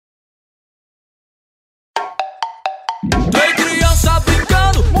Tem criança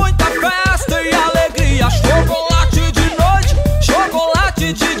brincando, muita festa e alegria. Chocolate de noite,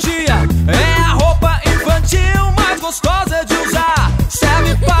 chocolate de dia. É a roupa infantil mais gostosa de usar.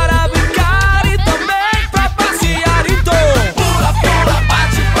 Serve para brincar e também pra passear. Então pula, pula,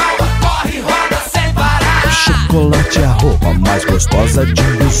 bate palma, corre, roda sem parar. Chocolate é a roupa mais gostosa de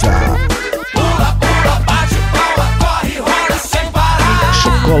usar. Pula, pula, bate palma, corre, roda sem parar.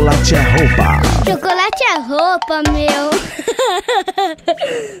 Chocolate é roupa. Chocolate é roupa, meu.